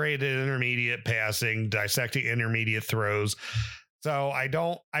not great at intermediate passing, dissecting intermediate throws. So I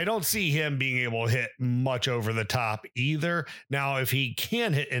don't see him being able to hit much over the top either. Now, if he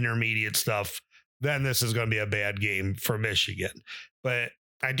can hit intermediate stuff, then this is going to be a bad game for Michigan. But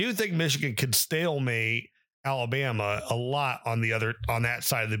I do think Michigan could stalemate Alabama a lot on that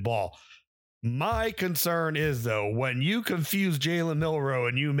side of the ball. My concern is, though, when you confuse Jalen Milroe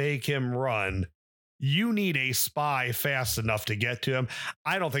and you make him run, you need a spy fast enough to get to him.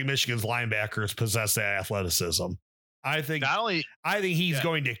 I don't think Michigan's linebackers possess that athleticism. I think he's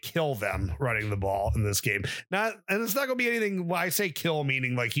going to kill them running the ball in this game. And it's not going to be anything. When I say kill,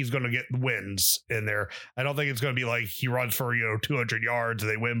 meaning like he's going to get wins in there. I don't think it's going to be like he runs for 200 yards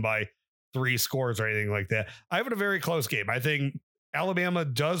and they win by 3 scores or anything like that. I have it a very close game. I think Alabama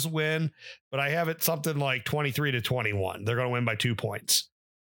does win, but I have it something like 23-21. They're going to win by 2 points.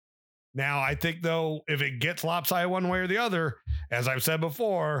 Now, I think, though, if it gets lopsided one way or the other, as I've said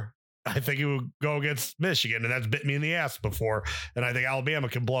before, I think it would go against Michigan, and that's bit me in the ass before. And I think Alabama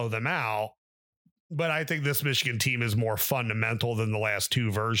can blow them out. But I think this Michigan team is more fundamental than the last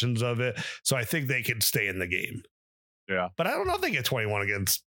 2 versions of it. So I think they can stay in the game. Yeah. But I don't know if they get 21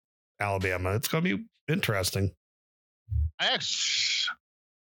 against Alabama. It's going to be interesting.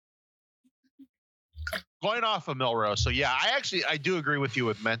 Going off of Milroe, so yeah, I do agree with you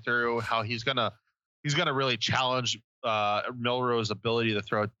with Mentor, how he's gonna really challenge Milroe's ability to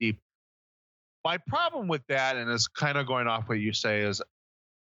throw it deep. My problem with that, and it's kind of going off what you say, is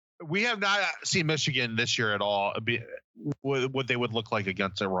we have not seen Michigan this year at all what they would look like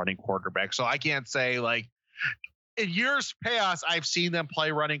against a running quarterback. So I can't say like in years past I've seen them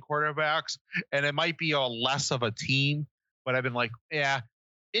play running quarterbacks, and it might be a less of a team. But I've been like, yeah,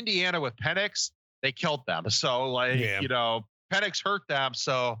 Indiana with Penix, they killed them. So Penix hurt them.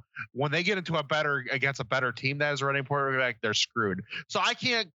 So when they get against a better team that is a running quarterback, they're screwed. So I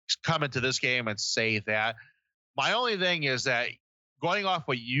can't come into this game and say that. My only thing is that going off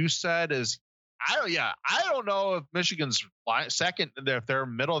what you said is, I don't know if Michigan's second, if they're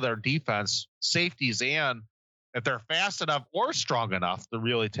middle of their defense, safeties, and if they're fast enough or strong enough to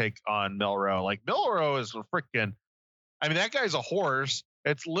really take on Milroe. Like Milroe is freaking. I mean, that guy's a horse.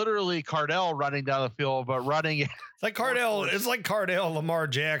 It's literally Cardell running down the field, but running. It's like Cardell Lamar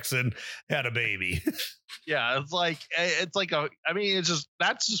Jackson had a baby. Yeah, that's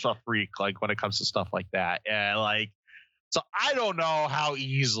just a freak. Like when it comes to stuff like that, and so I don't know how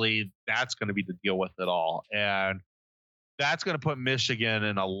easily that's going to be to deal with at all, and that's going to put Michigan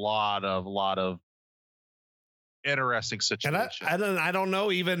in a lot of interesting situation. And I don't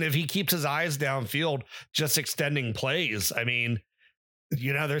know even if he keeps his eyes downfield, just extending plays. I mean,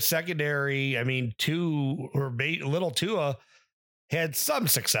 their secondary, little Tua had some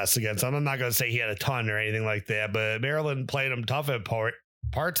success against them. I'm not going to say he had a ton or anything like that, but Maryland played him tough at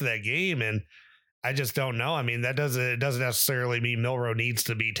parts of that game. And I just don't know. I mean, it doesn't necessarily mean Milroe needs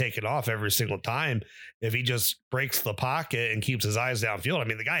to be taken off every single time if he just breaks the pocket and keeps his eyes downfield. I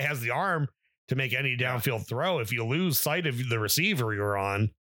mean, the guy has the arm to make any downfield throw. If you lose sight of the receiver you're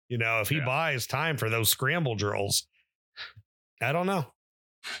on, if he buys time for those scramble drills, I don't know.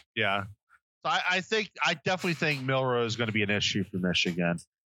 Yeah. So I definitely think Milroe is going to be an issue for Michigan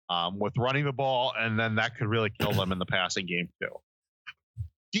with running the ball, and then that could really kill them in the passing game too.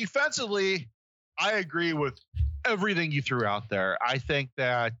 Defensively, I agree with everything you threw out there. I think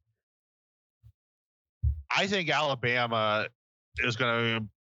Alabama is going to.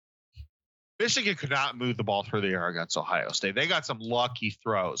 Michigan could not move the ball through the air against Ohio State. They got some lucky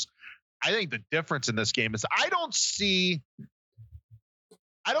throws. I think the difference in this game is I don't see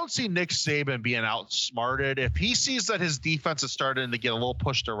Nick Saban being outsmarted. If he sees that his defense is starting to get a little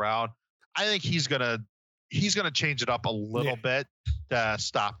pushed around, I think he's gonna change it up a little bit to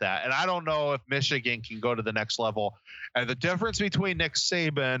stop that. And I don't know if Michigan can go to the next level. And the difference between Nick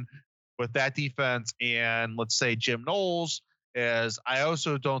Saban with that defense and let's say Jim Knowles is I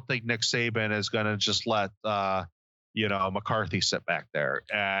also don't think Nick Saban is going to just let McCarthy sit back there,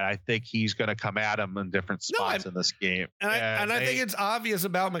 and I think he's going to come at him in different spots in this game. And I think it's obvious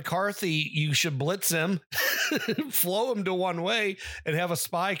about McCarthy. You should blitz him, flow him to one way, and have a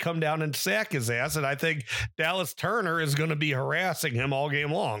spy come down and sack his ass. And I think Dallas Turner is going to be harassing him all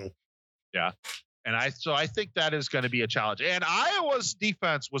game long. Yeah, and I think that is going to be a challenge. And Iowa's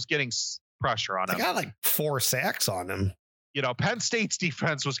defense was getting pressure on him. They got like 4 sacks on him. Penn State's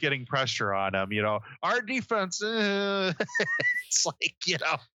defense was getting pressure on him. Our defense, it's like,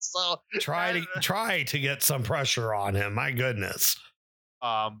 so try to get some pressure on him. My goodness.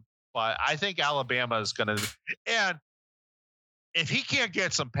 But I think Alabama is going to, and if he can't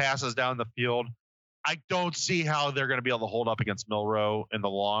get some passes down the field, I don't see how they're going to be able to hold up against Milroe in the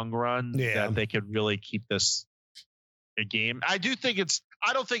long run. Yeah. That they could really keep this a game. I don't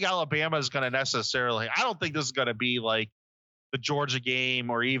think Alabama is going to necessarily, I don't think this is going to be like the Georgia game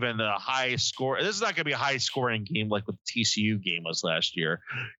or even the high score. This is not going to be a high scoring game like what the TCU game was last year.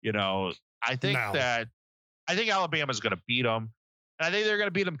 I think Alabama is going to beat them. And I think they're going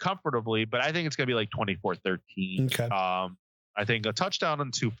to beat them comfortably, but I think it's going to be like 24-13. Okay. I think a touchdown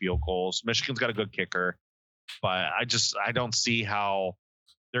and 2 field goals. Michigan's got a good kicker, but I don't see how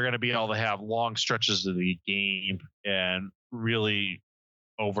they're going to be able to have long stretches of the game and really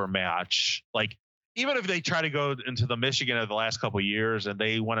overmatch. Like, even if they try to go into the Michigan of the last couple of years and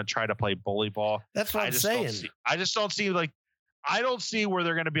they want to try to play bully ball, that's what I'm saying. I just don't see I don't see where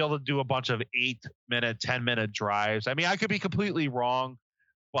they're going to be able to do a bunch of 8-minute, 10-minute drives. I mean, I could be completely wrong,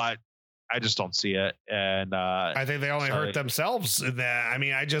 but I just don't see it. And I think they only hurt themselves in that. I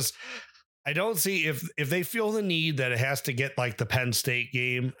mean, I don't see if they feel the need that it has to get like the Penn State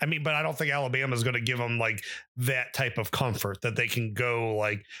game. I mean, but I don't think Alabama is going to give them like that type of comfort that they can go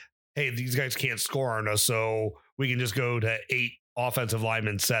like, hey, these guys can't score on us, so we can just go to 8 offensive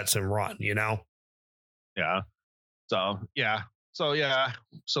lineman sets and run, you know? Yeah. So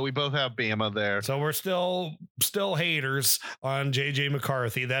we both have Bama there. So we're still haters on JJ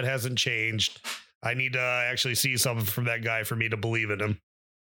McCarthy. That hasn't changed. I need to actually see something from that guy for me to believe in him.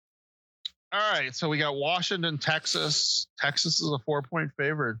 All right, so we got Washington, Texas. Texas is a 4-point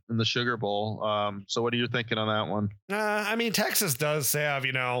favorite in the Sugar Bowl. So what are you thinking on that one? I mean, Texas does have,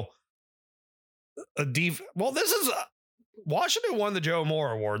 you know, Washington won the Joe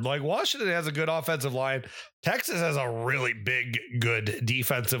Moore Award. Like, Washington has a good offensive line. Texas has a really big, good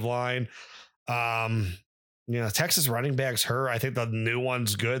defensive line. Texas running backs hurt. I think the new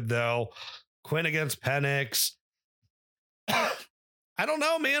one's good though. Quinn against Penix. I don't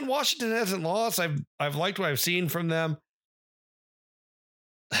know, man. Washington hasn't lost. I've liked what I've seen from them.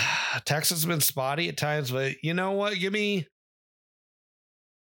 Texas has been spotty at times, but you know what?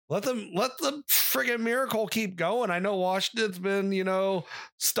 Let the friggin' miracle keep going. I know Washington's been, you know,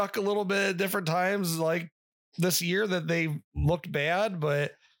 stuck a little bit at different times like this year that they looked bad,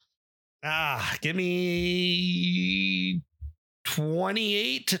 but give me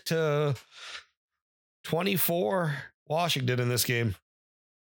 28-24 Washington in this game.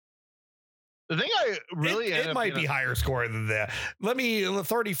 The thing I really it might be higher scoring than that. Let me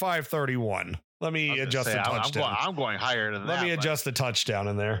 35-31. Let me adjust the touchdown. I'm going higher than that. Let me adjust the touchdown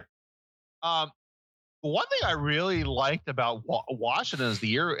in there. One thing I really liked about Washington is the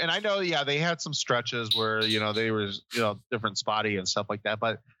year, and I know, they had some stretches where, you know, they were, you know, different spotty and stuff like that,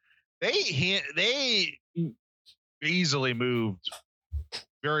 but they easily moved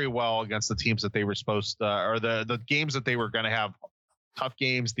very well against the teams that they were supposed to, or the games that they were going to have tough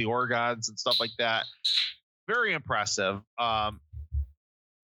games, the Oregons and stuff like that. Very impressive.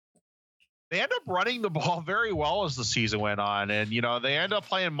 They end up running the ball very well as the season went on. And, you know, they end up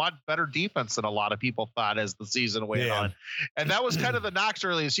playing much better defense than a lot of people thought as the season went on. And that was kind of the knocks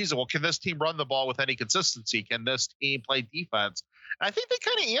early in the season. Well, can this team run the ball with any consistency? Can this team play defense? And I think they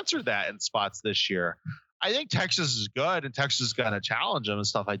kind of answered that in spots this year. I think Texas is good and Texas is going to challenge them and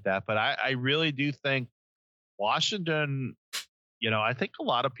stuff like that. But I really do think Washington, you know, I think a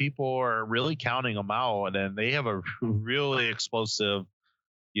lot of people are really counting them out, and they have a really explosive,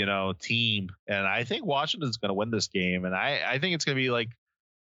 you know, team. And I think Washington's going to win this game. And I think it's going to be like,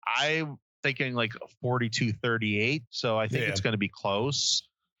 I'm thinking like 42-38. So I think it's going to be close.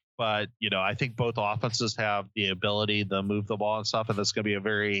 But, you know, I think both offenses have the ability to move the ball and stuff. And it's going to be a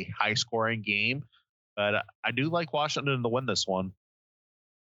very high scoring game. But I do like Washington to win this one.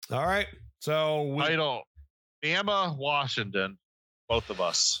 All right. So title, Bama, Washington, both of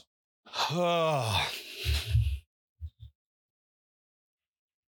us.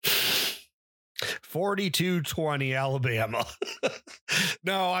 42-20 Alabama.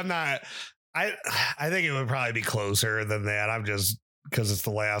 No, I'm not. I think it would probably be closer than that. I'm just because it's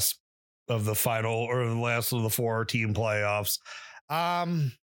the last of the final or the last of the 4 team playoffs.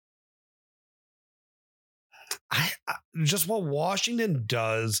 I just what Washington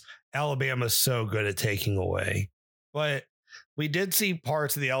does, Alabama's so good at taking away. But we did see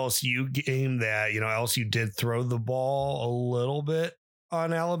parts of the LSU game that, you know, LSU did throw the ball a little bit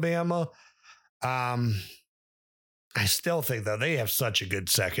on Alabama. I still think though they have such a good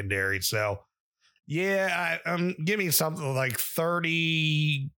secondary. So yeah, give me something like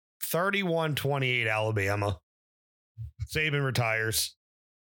 31-28 Alabama. Saban retires.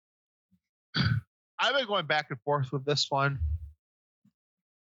 I've been going back and forth with this one.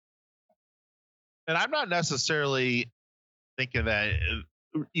 And I'm not necessarily thinking that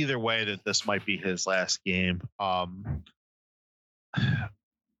either way that this might be his last game. I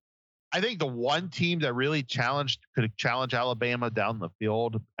think the one team that really could challenge Alabama down the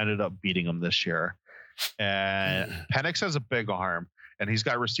field ended up beating them this year. And Penix has a big arm, and he's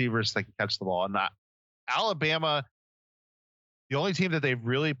got receivers that can catch the ball. And Alabama, the only team that they've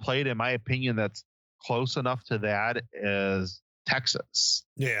really played, in my opinion, that's close enough to that is Texas.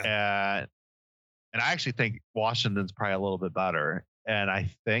 Yeah. And I actually think Washington's probably a little bit better. And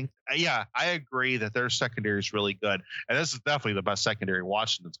I think, I agree that their secondary is really good. And this is definitely the best secondary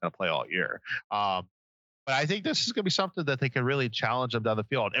Washington's going to play all year. But I think this is going to be something that they can really challenge them down the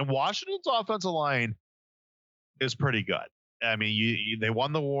field. And Washington's offensive line is pretty good. I mean, they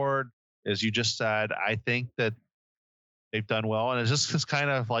won the award, as you just said. I think that they've done well. And it's just kind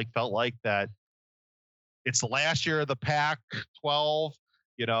of like felt like that it's the last year of the Pac-12,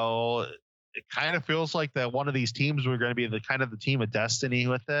 it kind of feels like that one of these teams were going to be the kind of the team of destiny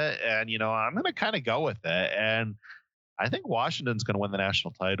with it. And, I'm going to kind of go with it. And I think Washington's going to win the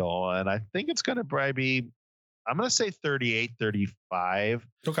national title. And I think it's going to probably be, I'm going to say 38-35.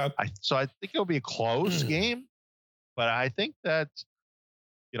 Okay. So I think it'll be a close game. But I think that,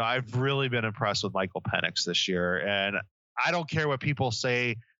 I've really been impressed with Michael Penix this year. And I don't care what people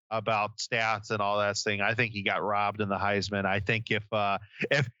say about stats and all that thing. I think he got robbed in the Heisman. I think if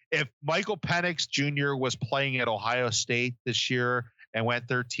Michael Penix Jr. was playing at Ohio State this year and went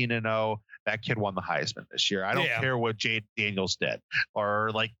 13-0, that kid won the Heisman this year. I don't care what Jade Daniels did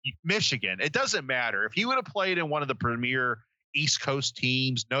or like Michigan. It doesn't matter. If he would have played in one of the premier East Coast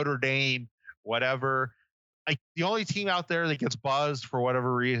teams, Notre Dame, whatever, like the only team out there that gets buzzed for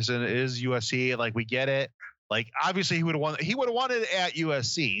whatever reason is USC. Like we get it. Like obviously he would have won. He would have won it at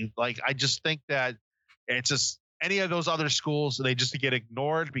USC. Like I just think that it's just any of those other schools, they just get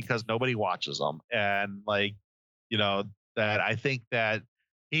ignored because nobody watches them. And like, that I think that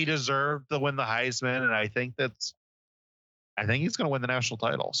he deserved to win the Heisman. And I think he's going to win the national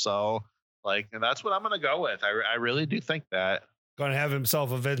title. So like, and that's what I'm going to go with. I really do think that. Going to have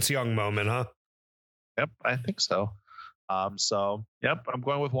himself a Vince Young moment, huh? Yep. I think so. I'm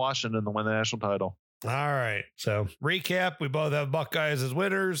going with Washington to win the national title. All right. So recap, we both have Buckeyes as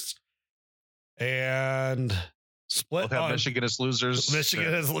winners and split. Both have Michigan as losers.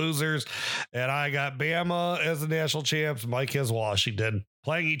 Michigan as losers. And I got Bama as the national champs. Mike has Washington,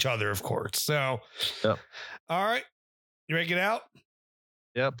 playing each other, of course. So, yep. All right. You ready to get out?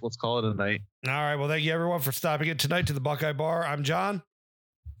 Yep. Let's call it a night. All right. Well, thank you everyone for stopping in tonight to the Buckeye Bar. I'm John.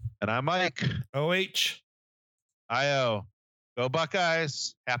 And I'm Mike. OH. IO. Go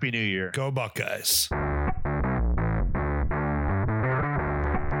Buckeyes. Happy New Year. Go Buckeyes.